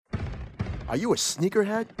Are you a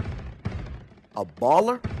sneakerhead? A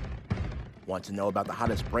baller? Want to know about the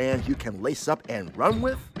hottest brands you can lace up and run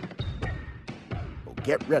with? Well,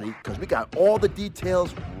 get ready, because we got all the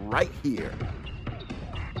details right here.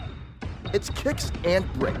 It's Kicks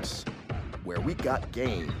and Bricks, where we got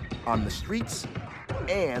game on the streets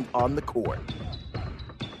and on the court.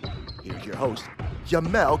 Here's your host,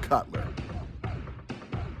 Jamel Cutler.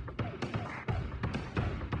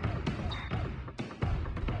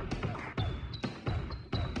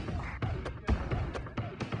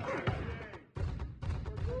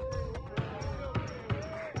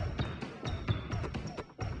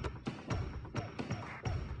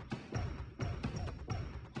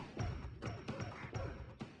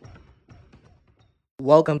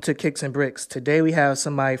 Welcome to Kicks and Bricks. Today we have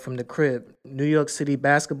somebody from the crib, New York City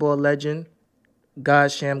basketball legend,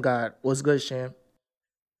 God Sham God. What's good, Sham?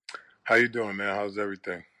 How you doing, man? How's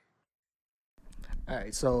everything? All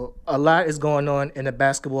right, so a lot is going on in the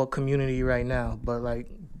basketball community right now, but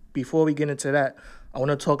before we get into that, I want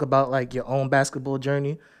to talk about your own basketball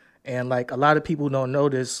journey, and a lot of people don't know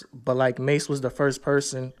this, but Mace was the first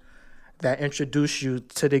person that introduced you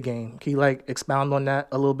to the game. Can you expound on that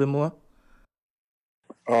a little bit more?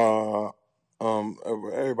 Uh,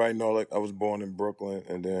 Everybody know I was born in Brooklyn,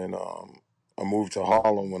 and then I moved to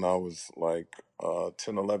Harlem when I was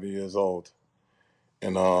 10, 11 years old,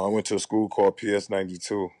 and I went to a school called PS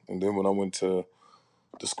 92, and then when I went to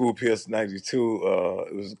the school PS 92,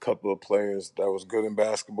 it was a couple of players that was good in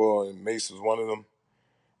basketball, and Mace was one of them.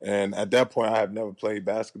 And at that point, I had never played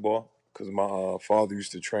basketball because my father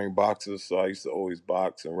used to train boxers, so I used to always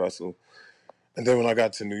box and wrestle. And then when I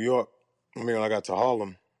got to New York, when I got to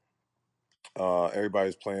Harlem,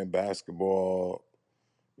 everybody's playing basketball,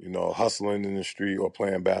 hustling in the street or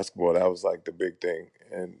playing basketball. That was like the big thing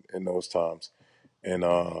in those times. And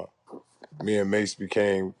me and Mace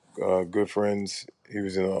became good friends. He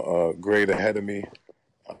was in a grade ahead of me,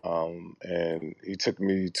 and he took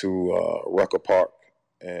me to Rucker Park,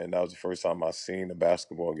 and that was the first time I seen a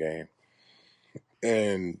basketball game.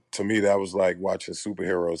 And to me, that was like watching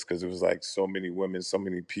superheroes because it was like so many women, so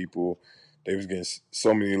many people. They was getting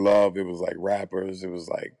so many love. It was like rappers. It was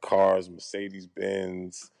like cars, Mercedes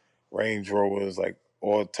Benz, Range Rovers, like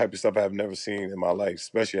all type of stuff I've never seen in my life,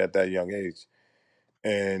 especially at that young age.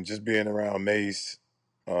 And just being around Mace,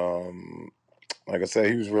 um, like I said,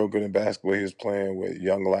 he was real good in basketball. He was playing with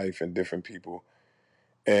Young Life and different people,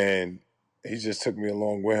 and he just took me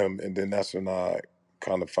along with him. And then that's when I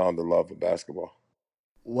kind of found the love of basketball.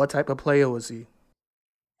 What type of player was he?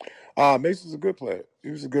 Mace was a good player. He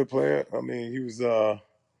was a good player. I mean, he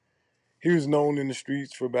was known in the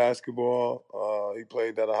streets for basketball. He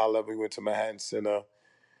played at a high level. He went to Manhattan Center.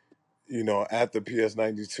 At the PS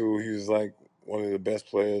 92, he was like one of the best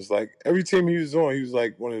players. Like every team he was on, he was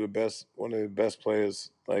like one of the best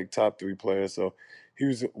players, like top three players. So he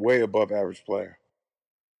was way above average player.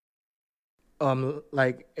 And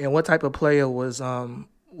what type of player was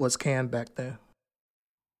Cam back then?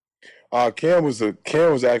 Cam was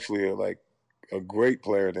actually a great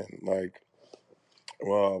player then. Like,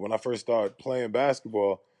 well, when I first started playing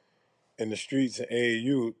basketball in the streets in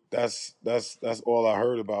AAU, that's all I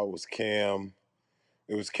heard about was Cam.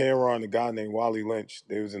 It was Cameron and a guy named Wally Lynch.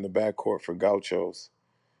 They was in the backcourt for Gauchos,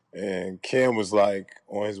 and Cam was like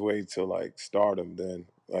on his way to like stardom. Then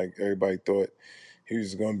like everybody thought he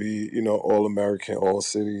was gonna be All American, All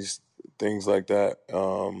Cities, things like that.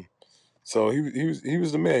 So he was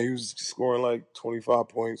the man. He was scoring like 25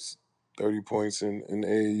 points, 30 points in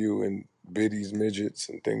AAU and biddies, midgets,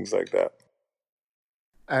 and things like that.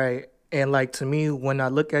 All right. And to me, when I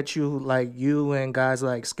look at you, you and guys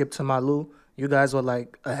like Skip to Malou, you guys were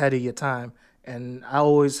ahead of your time. And I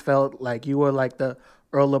always felt like you were the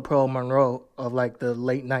Earl of Pearl Monroe of the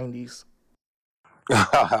late 90s. Yeah,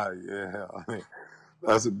 I mean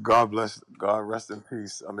that's a God bless, God rest in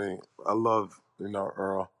peace. I mean I love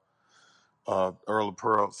Earl of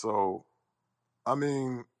Pearl. So I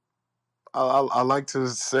mean I like to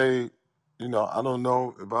say I don't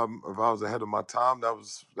know if I was ahead of my time.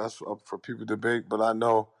 That's up for people to debate. But I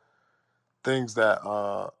know things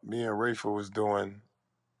that me and Rafa was doing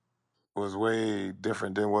was way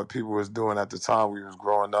different than what people was doing at the time we was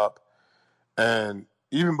growing up. And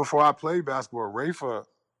even before I played basketball, Rafa,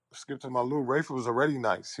 skip to my Lou, Rafa was already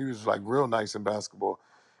nice. He was like real nice in basketball.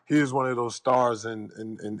 He was one of those stars in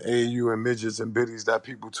AAU and midgets and biddies that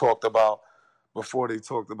people talked about before they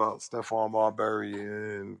talked about Stephon Marbury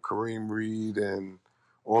and Kareem Reed and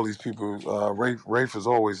all these people. Rafa is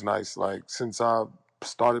always nice. Like since I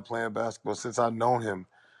started playing basketball, since I've known him,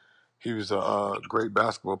 he was a great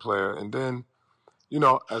basketball player. And then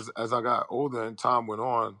as I got older and time went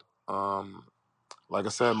on, Like I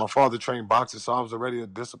said, my father trained boxing, so I was already a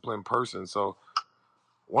disciplined person. So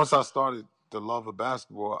once I started the love of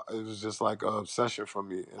basketball, it was just like an obsession for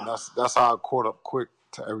me, and that's how I caught up quick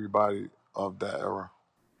to everybody of that era.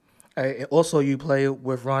 And also, you played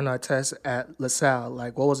with Ron Artest at LaSalle.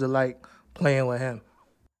 Like, what was it like playing with him?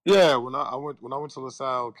 Yeah, when I went to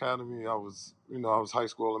LaSalle Academy, I was high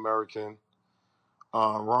school American.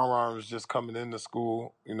 Ron was just coming into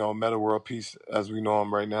school, Meta World Peace as we know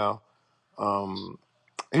him right now. Um,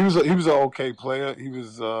 he was an okay player. He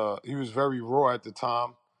was very raw at the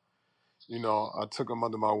time. I took him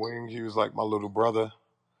under my wing. He was like my little brother,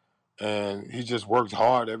 and he just worked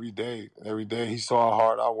hard every day. Every day he saw how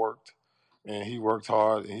hard I worked, and he worked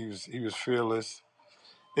hard, and he was fearless.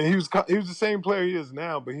 And he was the same player he is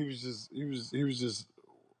now, but he was just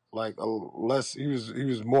like a less. He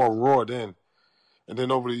was more raw then. And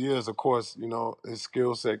then over the years, of course, his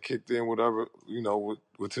skill set kicked in, whatever,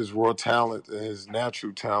 with his raw talent and his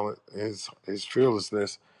natural talent, and his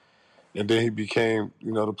fearlessness. And then he became,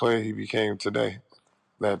 the player he became today,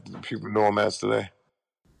 that people know him as today.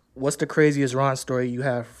 What's the craziest Ron story you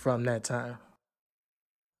have from that time?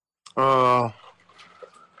 Uh,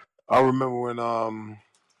 I remember when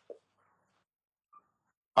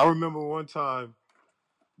I remember one time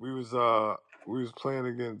we was playing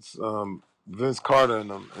against Vince Carter and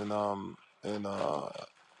them in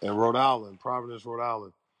in Rhode Island, Providence, Rhode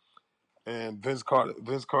Island. And Vince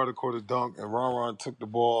Carter caught a dunk, and Ron took the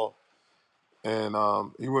ball, and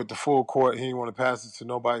he went to full court. He didn't want to pass it to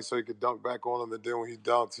nobody so he could dunk back on him. And then when he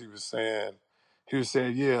dunked, he was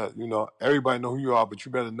saying, yeah, everybody know who you are, but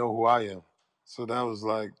you better know who I am. So that was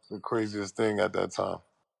like the craziest thing at that time.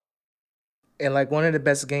 And like one of the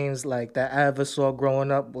best games like that I ever saw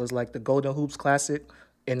growing up was like the Golden Hoops Classic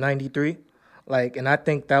in '93. Like, and I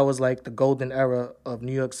think that was like the golden era of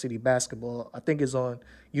New York City basketball. I think it's on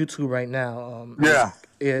YouTube right now. Yeah.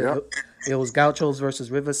 It, Yep. it was Gauchos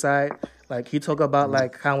versus Riverside. Like he talk about Mhm.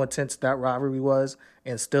 like how intense that rivalry was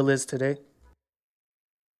and still is today.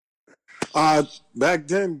 Back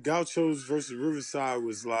then, Gauchos versus Riverside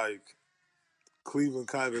was like Cleveland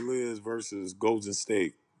Cavaliers versus Golden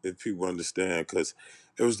State, if people understand, because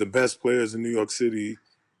it was the best players in New York City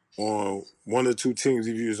on one or two teams.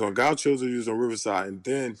 If you was on Gauchos or you was on Riverside, and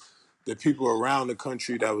then the people around the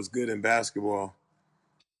country that was good in basketball,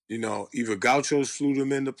 either Gauchos flew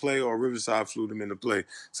them into play or Riverside flew them into play.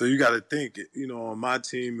 So you got to think, on my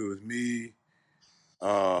team it was me,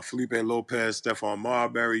 Felipe Lopez, Stephon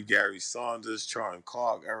Marbury, Gary Saunders, Charles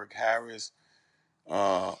Clark, Eric Harris.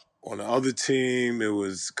 On the other team, it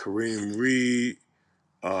was Kareem Reed,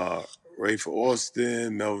 uh, Rafe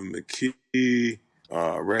Austin, Melvin McKee,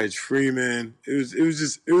 Reg Freeman. It was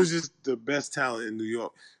just the best talent in New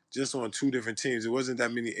York, just on two different teams. It wasn't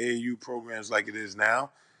that many AAU programs like it is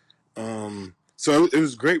now. So it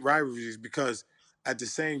was great rivalries because at the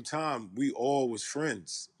same time we all was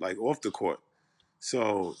friends, like off the court.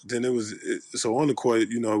 So then so on the court,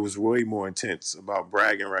 it was way more intense about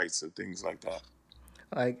bragging rights and things like that.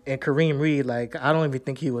 Like and Kareem Reed, like I don't even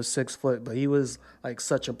think he was 6 foot, but he was like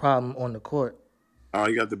such a problem on the court.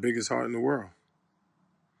 He got the biggest heart in the world.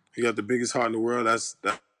 He got the biggest heart in the world. That's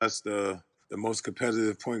the most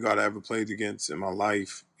competitive point guard I ever played against in my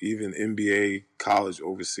life, even NBA, college,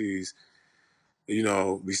 overseas.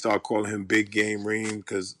 We start calling him Big Game Reem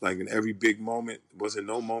because, like, in every big moment, wasn't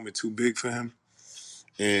no moment too big for him.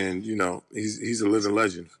 And he's a living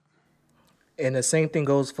legend. And the same thing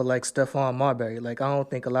goes for like Stephon Marbury. Like I don't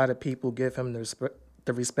think a lot of people give him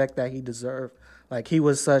the respect that he deserved. Like he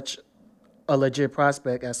was such a legit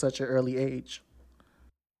prospect at such an early age.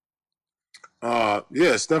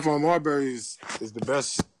 Yeah, Stephon Marbury is the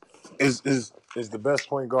best is the best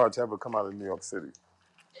point guard to ever come out of New York City.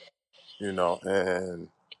 And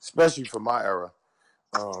especially for my era.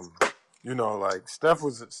 Um, like Steph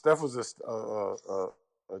was a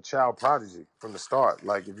child prodigy from the start.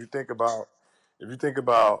 Like if you think about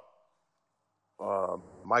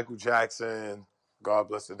Michael Jackson, God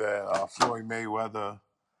bless the dead, Floyd Mayweather,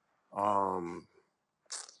 um,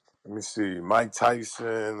 let me see, Mike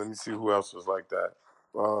Tyson, let me see who else was like that.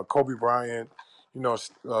 Kobe Bryant,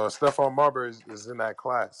 Stephon Marbury is in that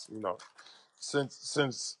class.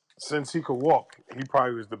 Since he could walk, he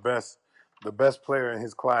probably was the best player in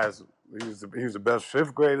his class. He was the best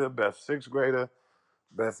fifth grader, best sixth grader,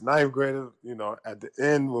 best ninth grader. At the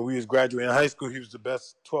end when we was graduating high school, he was the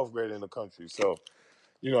best 12th grader in the country. So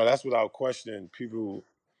that's without question. People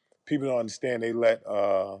don't understand. They let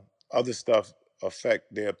other stuff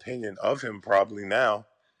affect their opinion of him probably now,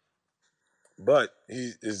 but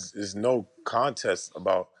he is no contest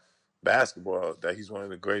about basketball that he's one of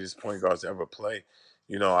the greatest point guards to ever play.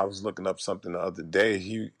 I was looking up something the other day.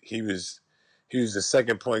 He was the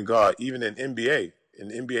second point guard, even in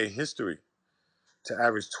NBA history, to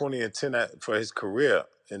average 20 and 10 for his career.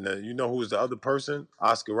 And you know who was the other person?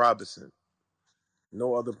 Oscar Robertson.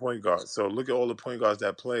 No other point guard. So look at all the point guards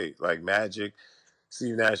that played, like Magic,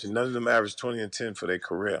 Steve Nash, and none of them averaged 20 and 10 for their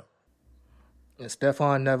career. And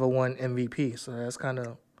Stephon never won MVP, so that's kind of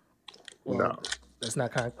No. well, that's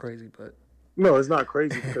not kind of crazy, but No, it's not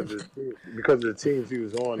crazy because of the teams he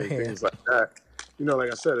was on and yeah, things like that.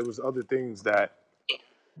 Like I said, it was other things that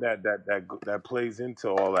plays into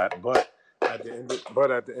all that. But at the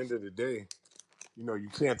end of the day, you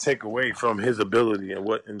can't take away from his ability and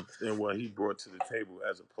what he brought to the table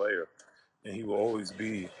as a player. And he will always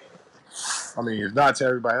be. I mean, if not to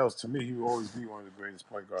everybody else, to me, he will always be one of the greatest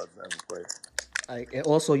point guards that ever played. like and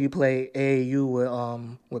also you play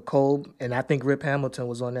AAU with Kobe, and I think Rip Hamilton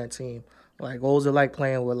was on that team. Like, what was it like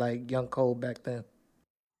playing with like young Kobe back then?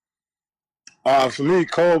 For me,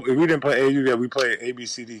 Cole, we didn't play AU yet. We played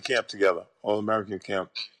ABCD camp together, All American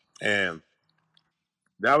camp, and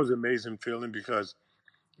that was an amazing feeling because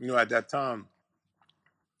at that time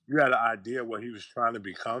you had an idea what he was trying to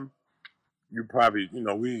become. You probably,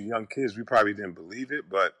 we young kids, we probably didn't believe it,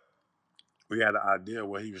 but we had an idea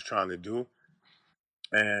what he was trying to do.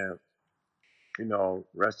 And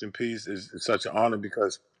rest in peace is such an honor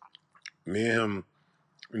because me and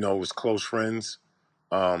him, was close friends.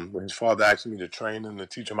 When his father asked me to train him to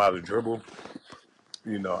teach him how to dribble,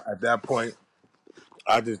 at that point,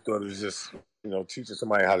 I just thought it was just, teaching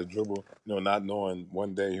somebody how to dribble, not knowing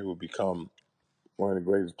one day he would become one of the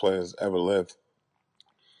greatest players ever lived.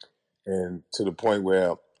 And to the point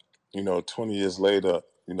where, 20 years later,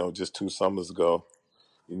 just 2 summers ago,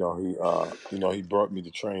 he brought me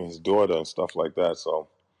to train his daughter and stuff like that. So,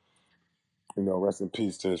 rest in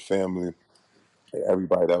peace to his family,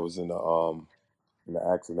 everybody that was in the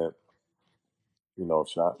accident,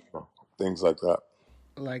 shot, things like that.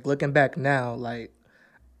 Like looking back now, like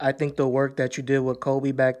I think the work that you did with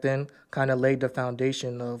Kobe back then kind of laid the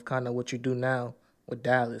foundation of kind of what you do now with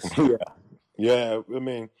Dallas. Yeah, yeah. I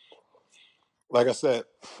mean, like I said,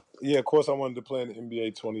 yeah. Of course, I wanted to play in the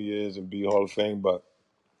NBA 20 years and be Hall of Fame, but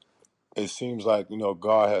it seems like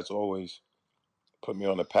God has always put me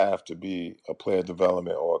on a path to be a player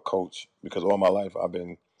development or a coach because all my life I've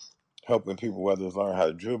been helping people, whether it's learn how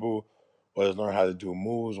to dribble, whether it's learn how to do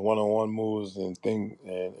moves, one-on-one moves, and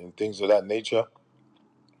things of that nature.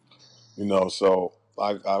 So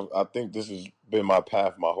I think this has been my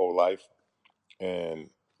path my whole life, and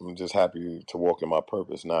I'm just happy to walk in my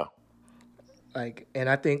purpose now. Like, and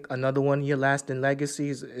I think another one of your lasting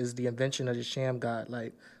legacies is the invention of the Sham God.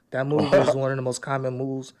 Like, that move is one of the most common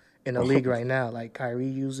moves in the league right now. Like, Kyrie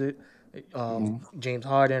use it, James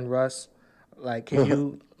Harden, Russ. Like, can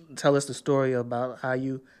you tell us the story about how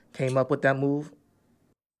you came up with that move?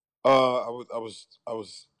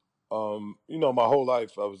 My whole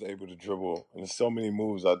life I was able to dribble, and there's so many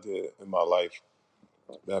moves I did in my life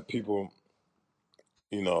that people,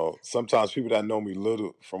 sometimes people that know me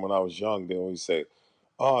little from when I was young, they always say,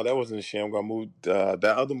 "Oh, that wasn't a Shamgar move. That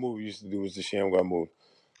other move you used to do was the Shamgar move."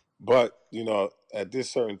 But at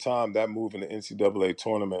this certain time, that move in the NCAA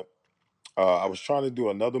tournament, I was trying to do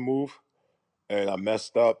another move, and I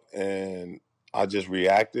messed up, and I just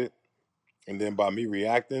reacted, and then by me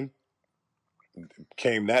reacting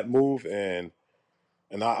came that move, and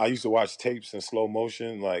I used to watch tapes in slow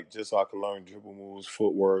motion, like just so I could learn dribble moves,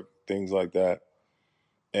 footwork, things like that.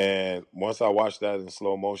 And once I watched that in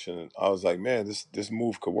slow motion, I was like, man, this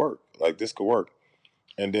move could work. Like this could work.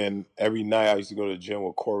 And then every night I used to go to the gym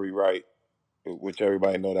with Corey Wright, which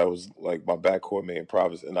everybody know that was like my backcourt mate in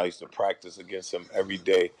Providence, and I used to practice against him every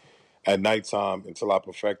day at nighttime until I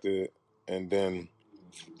perfected it. And then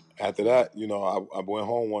after that, I went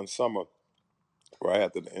home one summer right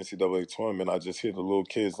after the NCAA tournament. I just hear the little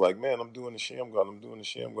kids like, "Man, I'm doing the sham guard. I'm doing the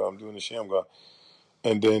sham guard. I'm doing the sham guard."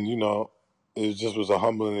 And then it just was a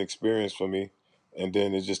humbling experience for me. And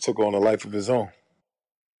then it just took on a life of its own.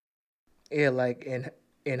 Yeah, like,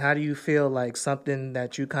 and how do you feel like something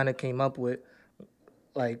that you kind of came up with,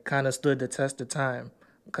 like, kind of stood the test of time?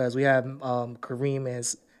 Because we have Kareem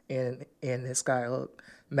and his skyhook,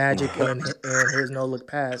 Magic and his no look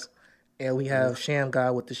pass, and we have Sham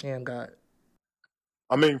God with the Sham God.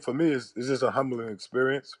 I mean, for me, it's just a humbling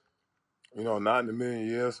experience. Not in a million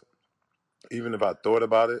years. Even if I thought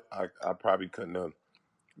about it, I probably couldn't have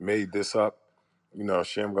made this up.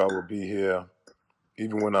 Shamgar will be here.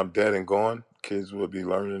 Even when I'm dead and gone, kids will be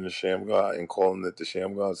learning the Shamgar and calling it the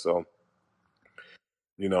Shamgar. So,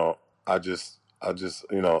 you know, I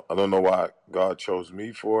don't know why God chose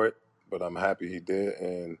me for it, but I'm happy He did.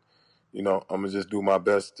 And I'm gonna just do my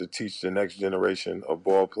best to teach the next generation of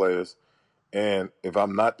ball players. And if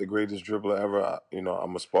I'm not the greatest dribbler ever, I'm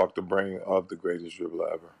gonna spark the brain of the greatest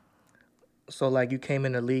dribbler ever. So like you came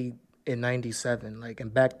in the league in '97, like,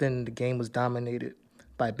 and back then the game was dominated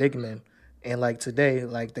by big men, and like today,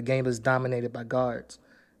 like the game is dominated by guards.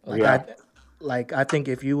 Like Yeah, I think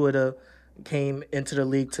if you would have came into the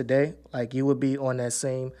league today, like you would be on that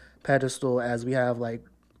same pedestal as we have like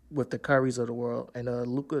with the Currys of the world and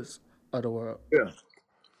Lucas of the world. yeah.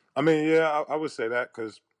 I mean, yeah, I would say that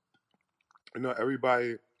because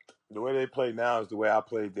everybody, the way they play now is the way I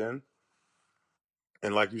played then.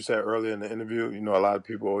 And like you said earlier in the interview, a lot of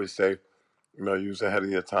people always say, you was ahead of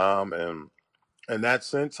your time, and in that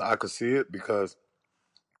sense, I could see it because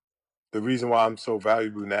the reason why I'm so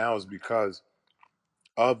valuable now is because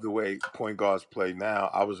of the way point guards play now.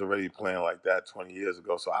 I was already playing like that 20 years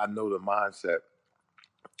ago, so I know the mindset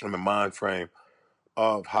and the mind frame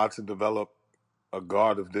of how to develop a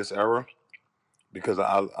guard of this era because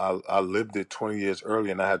I lived it 20 years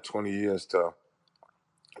early and I had 20 years to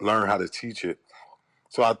learn how to teach it.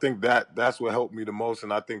 So I think that's what helped me the most,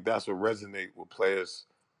 and I think that's what resonate with players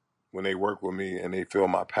when they work with me and they feel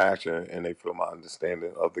my passion and they feel my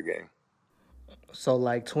understanding of the game. So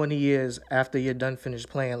like 20 years after you're done finished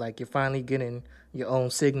playing, like you're finally getting your own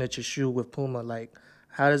signature shoe with Puma. Like,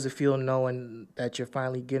 how does it feel knowing that you're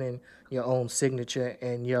finally getting your own signature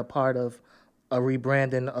and you're a part of a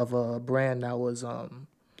rebranding of a brand that was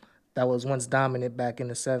once dominant back in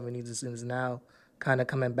the '70s and is now kind of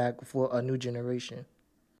coming back for a new generation?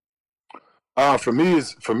 For me,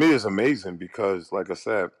 it's amazing because, like I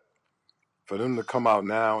said, for them to come out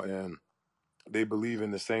now and they believe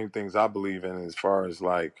in the same things I believe in, as far as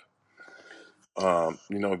like,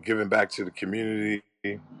 giving back to the community,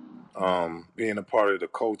 being a part of the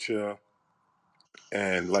culture,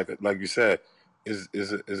 and like you said, is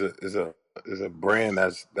a brand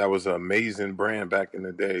that was an amazing brand back in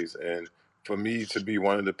the days, and for me to be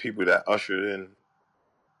one of the people that ushered in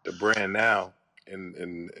the brand now in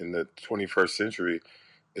the 21st century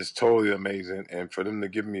is totally amazing, and for them to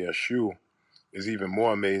give me a shoe is even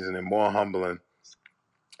more amazing and more humbling,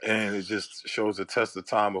 and it just shows the test of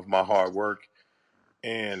time of my hard work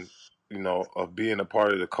and of being a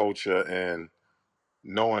part of the culture and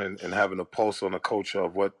knowing and having a pulse on the culture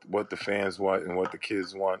of what the fans want and what the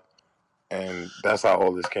kids want, and that's how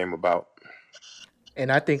all this came about.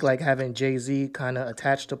 And I think like having Jay-Z kind of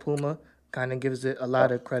attached to Puma kind of gives it a Yeah,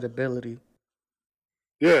 lot of credibility.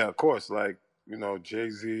 yeah, of course, like Jay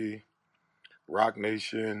Z, Rock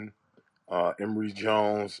Nation, Emory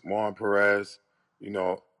Jones, Juan Perez, you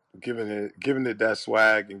know, giving it that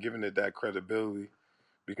swag and giving it that credibility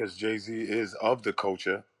because Jay Z is of the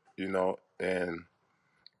culture, and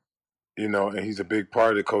and he's a big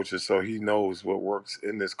part of the culture, so he knows what works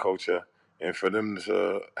in this culture. And for them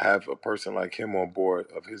to have a person like him on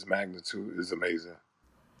board of his magnitude is amazing.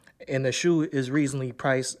 And the shoe is reasonably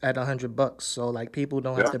priced at $100, so like people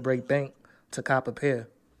don't have Yeah. to break bank to cop a pair.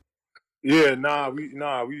 Yeah,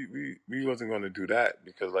 we wasn't going to do that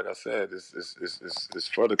because, like I said, it's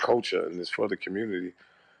for the culture and it's for the community.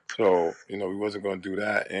 So we wasn't going to do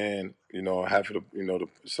that, and half of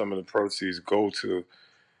some of the proceeds go to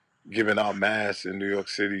giving out masks in New York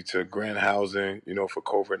City to grant housing, for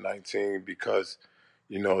COVID-19 because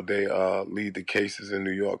they lead the cases in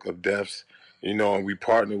New York of deaths, and we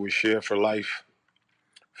partner with Share for Life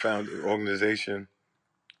found organization,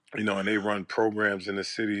 and they run programs in the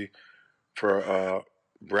city for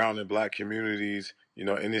brown and black communities,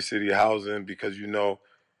 inner city housing because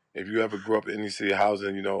if you ever grew up in inner city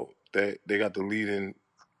housing, they got the leading,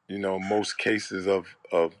 most cases of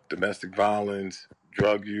domestic violence,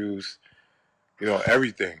 drug use,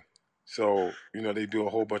 everything. So, they do a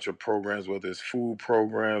whole bunch of programs, whether it's food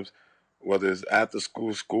programs, whether it's after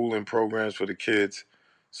school schooling programs for the kids.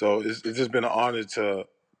 So it's just been an honor to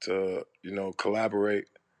collaborate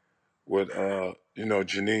with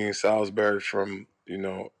Janine Salisbury from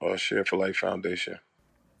Share for Life Foundation.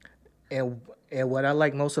 And what I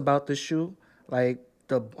like most about this shoe, like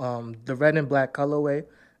the red and black colorway,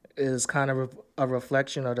 is kind of a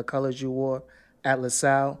reflection of the colors you wore at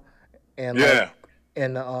LaSalle, and like Yeah,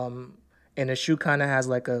 and and the shoe kind of has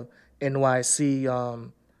like a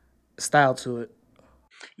NYC style to it.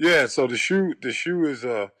 yeah. So the shoe is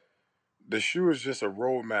just a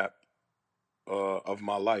roadmap of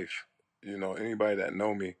my life. Anybody that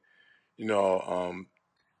know me, you know, um,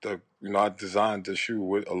 I designed the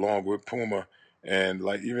shoe along with Puma, and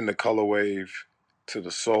like even the color wave to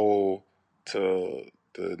the sole to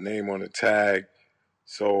the name on the tag.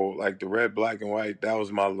 So like the red, black, and white, that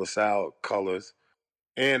was my LaSalle colors.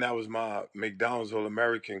 and that was my McDonald's All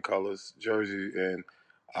American colors jersey, and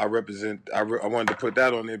I represent. I wanted to put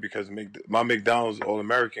that on there because my McDonald's All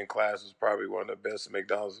American class was probably one of the best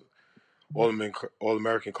McDonald's All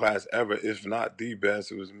American class ever, if not the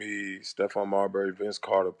best. It was me, Stephon Marbury, Vince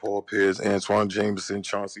Carter, Paul Pierce, Antoine Jameson,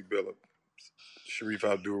 Chauncey Billups, Sharif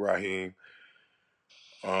Abdul Rahim,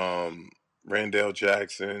 Randall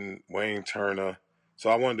Jackson, Wayne Turner. So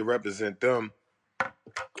I wanted to represent them.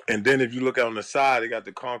 And then if you look out on the side, they got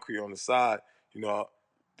the concrete on the side. You know,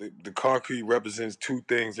 the concrete represents two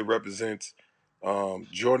things. It represents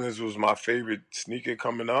Jordans was my favorite sneaker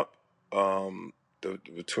coming up.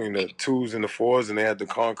 Between the twos and the fours, and they had the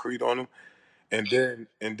concrete on them. And then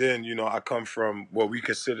I come from what we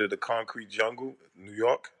consider the concrete jungle, New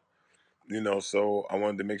York. So I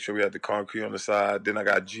wanted to make sure we had the concrete on the side. Then I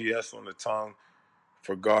got GS on the tongue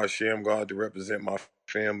for God Sham God to represent my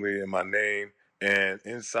family and my name. And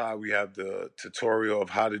inside we have the tutorial of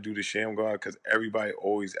how to do the sham guard because everybody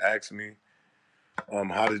always asks me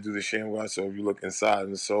how to do the sham guard. So if you look inside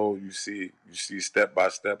in the soul, you see step by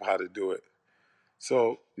step how to do it.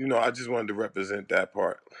 So I just wanted to represent that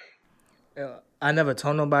part. I never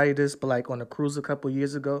told nobody this, but like on a cruise a couple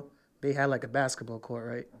years ago, they had like a basketball court,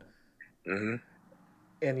 right? Hmm.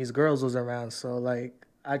 And these girls was around, so like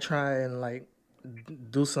I try and like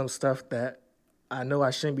do some stuff that I know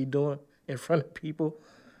I shouldn't be doing in front of people.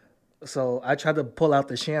 So I tried to pull out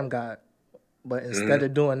the sham guard, but instead Hmm.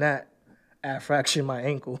 of doing that, I fractured my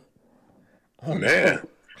ankle on the Man, court.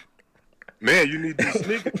 man, you need these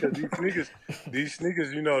sneakers because these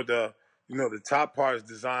sneakers, the top part is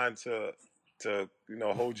designed to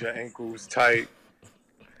hold your ankles tight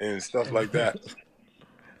and stuff like that.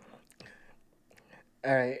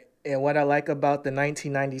 All right. And what I like about the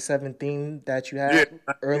 1997 theme that you Yeah, had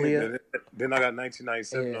 19, earlier, then I got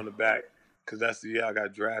 1997 yeah, on the back because that's the year I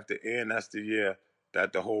got drafted, and that's the year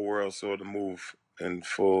that the whole world saw the move in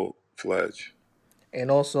full fledged. and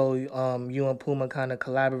also you and Puma kind of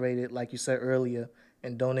collaborated, like you said earlier,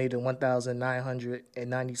 and donated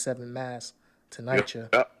 1,997 masks to Yep, NYCHA.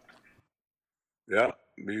 yep, yep.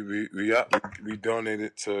 We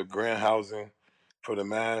donated to grant housing for the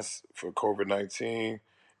mass for COVID-19,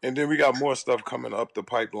 and then we got more stuff coming up the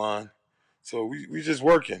pipeline. So we just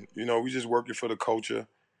working, we just working for the culture.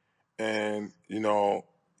 And,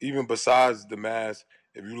 even besides the mass,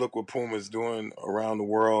 if you look what Puma's doing around the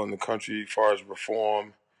world and the country as far as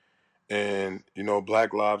reform and,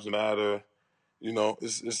 Black Lives Matter,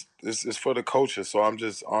 it's for the culture. So I'm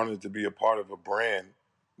just honored to be a part of a brand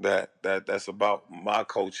that's about my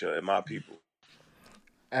culture and my people.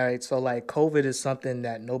 All right, so like COVID is something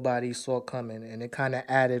that nobody saw coming, and it kind of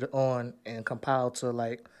added on and compiled to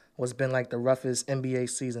like what's been like the roughest NBA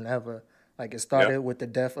season ever. Like it Yeah. started with the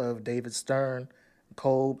death of David Stern,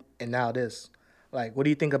 Kobe, and now this. Like, what do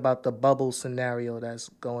you think about the bubble scenario that's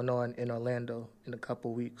going on in Orlando in a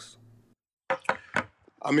couple weeks?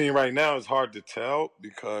 I mean, right now it's hard to tell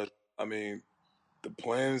because, I mean, the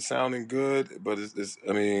plan's sounding good, but it's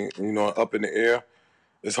I mean, up in the air.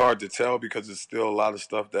 It's hard to tell because it's still a lot of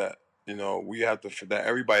stuff that we have to that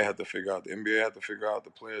everybody had to figure out. The NBA had to figure out.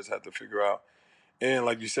 The players had to figure out. And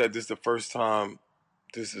like you said, this is the first time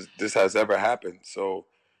this has ever happened. So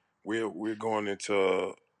we're going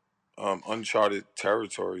into uncharted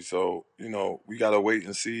territory. So we gotta wait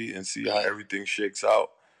and see how everything shakes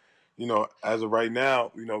out. As of right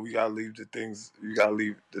now, we gotta leave the things. You gotta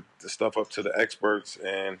leave the stuff up to the experts.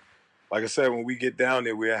 And like I said, when we get down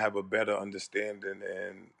there, we'll have a better understanding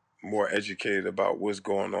and more educated about what's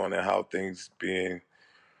going on and how things being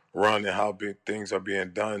run and how things are being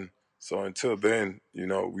done. So until then,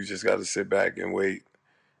 we just got to sit back and wait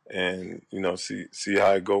and see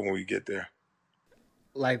how it go when we get there.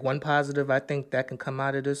 Like one positive I think that can come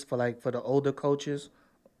out of this for like for the older coaches,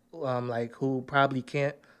 like who probably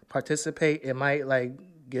can't participate, it might like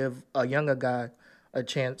give a younger guy a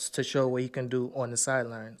chance to show what he can do on the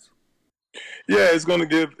sidelines. Yeah, it's gonna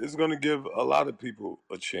give a lot of people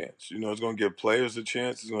a chance. It's gonna give players a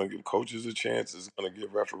chance. It's gonna give coaches a chance. It's gonna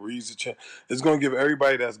give referees a chance. It's gonna give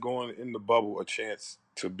everybody that's going in the bubble a chance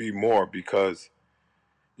to be more because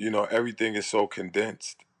everything is so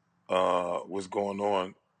condensed. What's going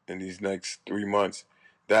on in these next 3 months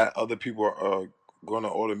that other people are going to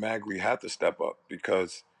automatically have to step up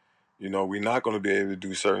because we're not going to be able to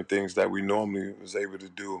do certain things that we normally was able to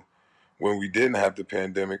do when we didn't have the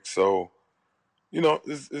pandemic. So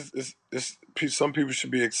some people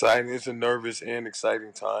should be excited. It's a nervous and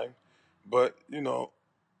exciting time, but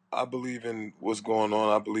I believe in what's going on.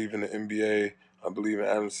 I believe in the NBA. I believe in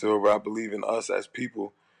Adam Silver. I believe in us as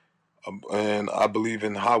people. And I believe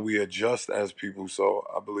in how we adjust as people. So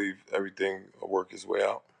I believe everything will work its way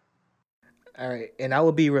out. All right, and I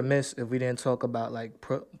would be remiss if we didn't talk about like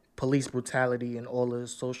police brutality and all the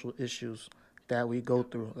social issues that we go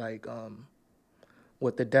through, like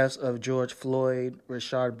with the deaths of George Floyd,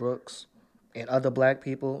 Rashard Brooks, and other black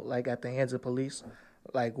people, like at the hands of police.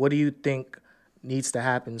 Like, what do you think needs to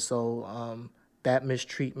happen so that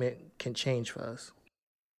mistreatment can change for us?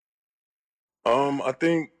 I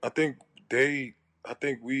think they I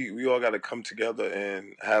think we all got to come together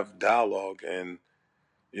and have dialogue and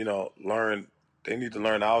learn. They need to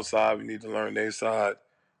learn our side. We need to learn their side.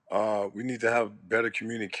 We need to have better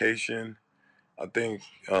communication. I think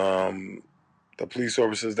the police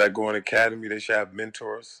officers that go in academy, they should have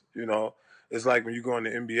mentors. It's like when you go in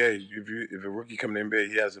the NBA. If a rookie come in the NBA,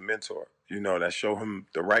 he has a mentor. That show him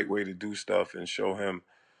the right way to do stuff and show him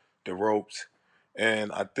the ropes.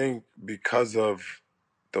 And I think because of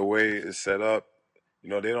the way it's set up,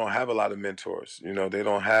 they don't have a lot of mentors. They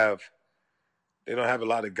don't have a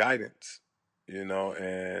lot of guidance.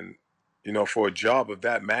 And for a job of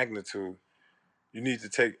that magnitude, you need to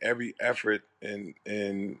take every effort in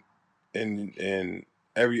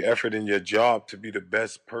every effort in your job to be the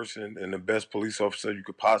best person and the best police officer you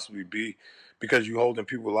could possibly be, because you're holding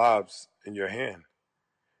people's lives in your hand.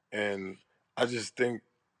 And I just think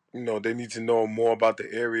they need to know more about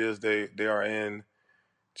the areas they are in,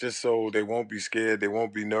 just so they won't be scared, they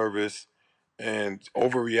won't be nervous and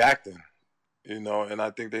overreacting. And I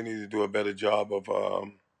think they need to do a better job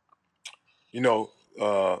of you know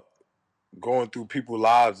uh, going through people's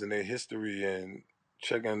lives and their history and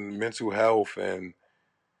checking mental health and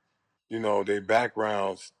their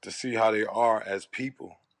backgrounds to see how they are as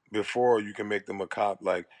people before you can make them a cop.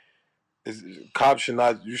 Like, is, cops should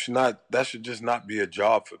not. You should not. That should just not be a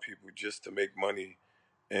job for people just to make money,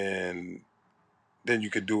 and then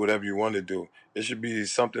you could do whatever you want to do. It should be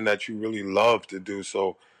something that you really love to do.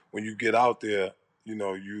 So when you get out there,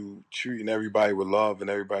 you treating everybody with love and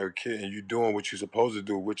everybody with care, and you doing what you're supposed to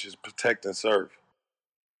do, which is protect and serve.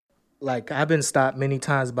 Like, I've been stopped many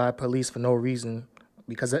times by police for no reason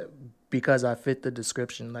because because I fit the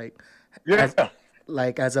description. As Yeah.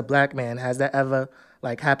 as a black man, has that ever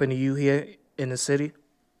like happened to you here in the city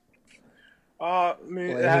I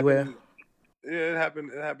mean, or it anywhere? happened. Yeah, it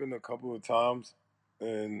happened. It happened a couple of times,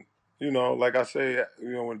 and like I say,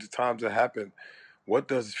 when the times it happened, what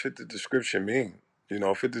does fit the description mean?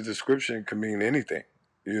 Fit the description can mean anything.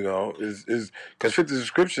 Is because fit the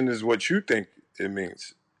description is what you think it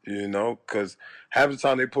means. Because half the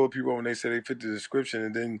time they pull people when they say they fit the description,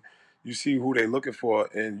 and then you see who they looking for,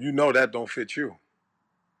 and that don't fit you.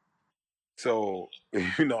 So,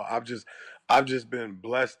 I've just been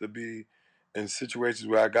blessed to be in situations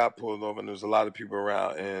where I got pulled over and there's a lot of people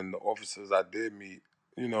around, and the officers I did meet,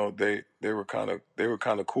 they were kind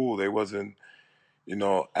of cool. They wasn't,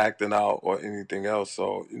 acting out or anything else.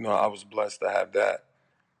 So, I was blessed to have that.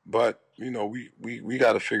 But, we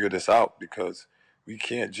got to figure this out, because we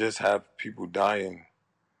can't just have people dying,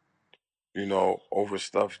 over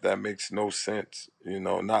stuff that makes no sense,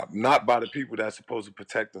 not by the people that's supposed to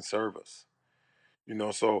protect and serve us.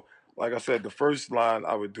 So like I said, the first line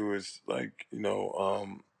I would do is, like,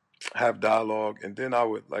 have dialogue, and then I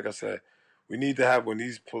would, like I said, we need to have, when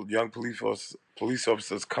these young police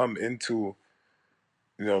officers come into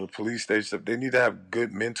the police station, they need to have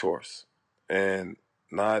good mentors, and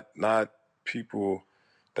not people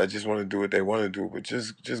that just want to do what they want to do, but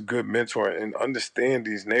just good mentor, and understand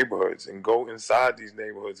these neighborhoods and go inside these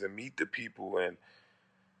neighborhoods and meet the people, and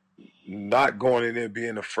not going in there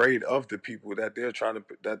being afraid of the people that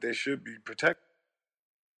they should be protecting.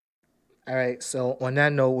 All right. So on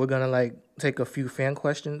that note, we're gonna like take a few fan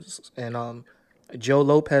questions, and Joe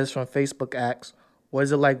Lopez from Facebook asks, "What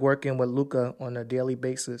is it like working with Luca on a daily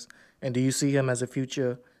basis, and do you see him as a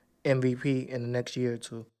future MVP in the next year or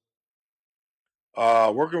two?"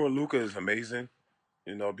 Working with Luca is amazing,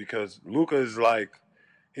 because Luca is like,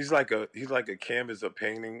 he's like a canvas of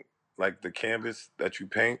painting, like the canvas that you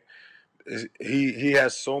paint. He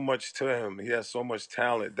has so much to him. He has so much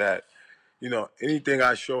talent that anything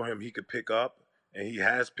I show him, he could pick up, and he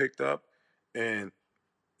has picked up. And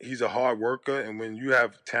he's a hard worker, and when you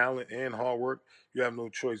have talent and hard work, you have no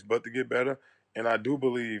choice but to get better. And I do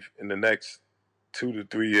believe in the next 2 to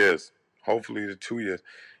 3 years, hopefully the 2 years,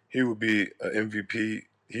 he will be an MVP.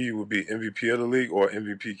 He will be MVP of the league or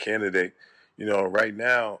MVP candidate. Right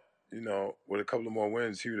now, with a couple of more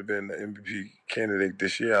wins, he would have been the MVP candidate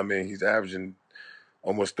this year. I mean, he's averaging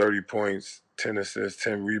almost 30 points, 10 assists,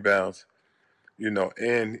 10 rebounds.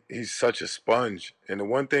 And he's such a sponge. And the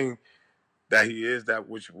one thing that he is, that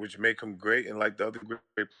which make him great, and like the other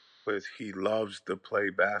great is he loves to play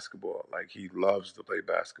basketball. Like he loves to play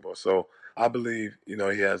basketball. So I believe, he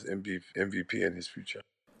has MVP in his future.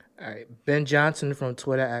 All right. Ben Johnson from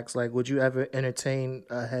Twitter asks, like, would you ever entertain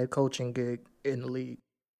a head coaching gig in the league?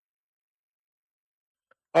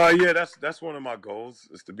 Yeah, that's one of my goals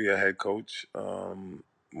is to be a head coach.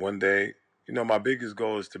 One day, my biggest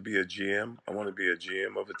goal is to be a GM. I want to be a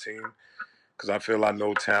GM of a team because I feel I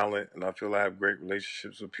know talent and I feel I have great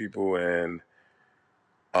relationships with people, and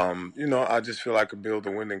I just feel I could build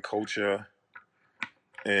a winning culture.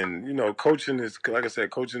 And coaching is, like I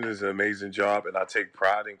said, coaching is an amazing job, and I take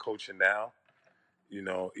pride in coaching now.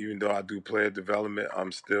 Even though I do player development,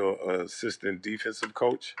 I'm still an assistant defensive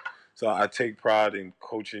coach. So I take pride in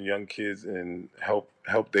coaching young kids and help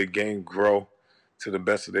their game grow to the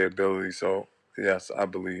best of their ability. So yes, I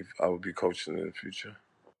believe I will be coaching in the future.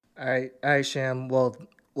 All right, Sham. Well,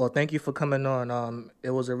 thank you for coming on.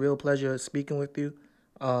 It was a real pleasure speaking with you.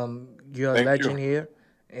 You're a Thank you. legend here,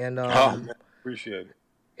 and Man, appreciate it.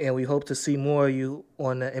 and we hope to see more of you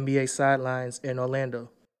on the NBA sidelines in Orlando.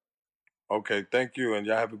 Okay, thank you, and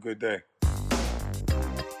y'all have a good day.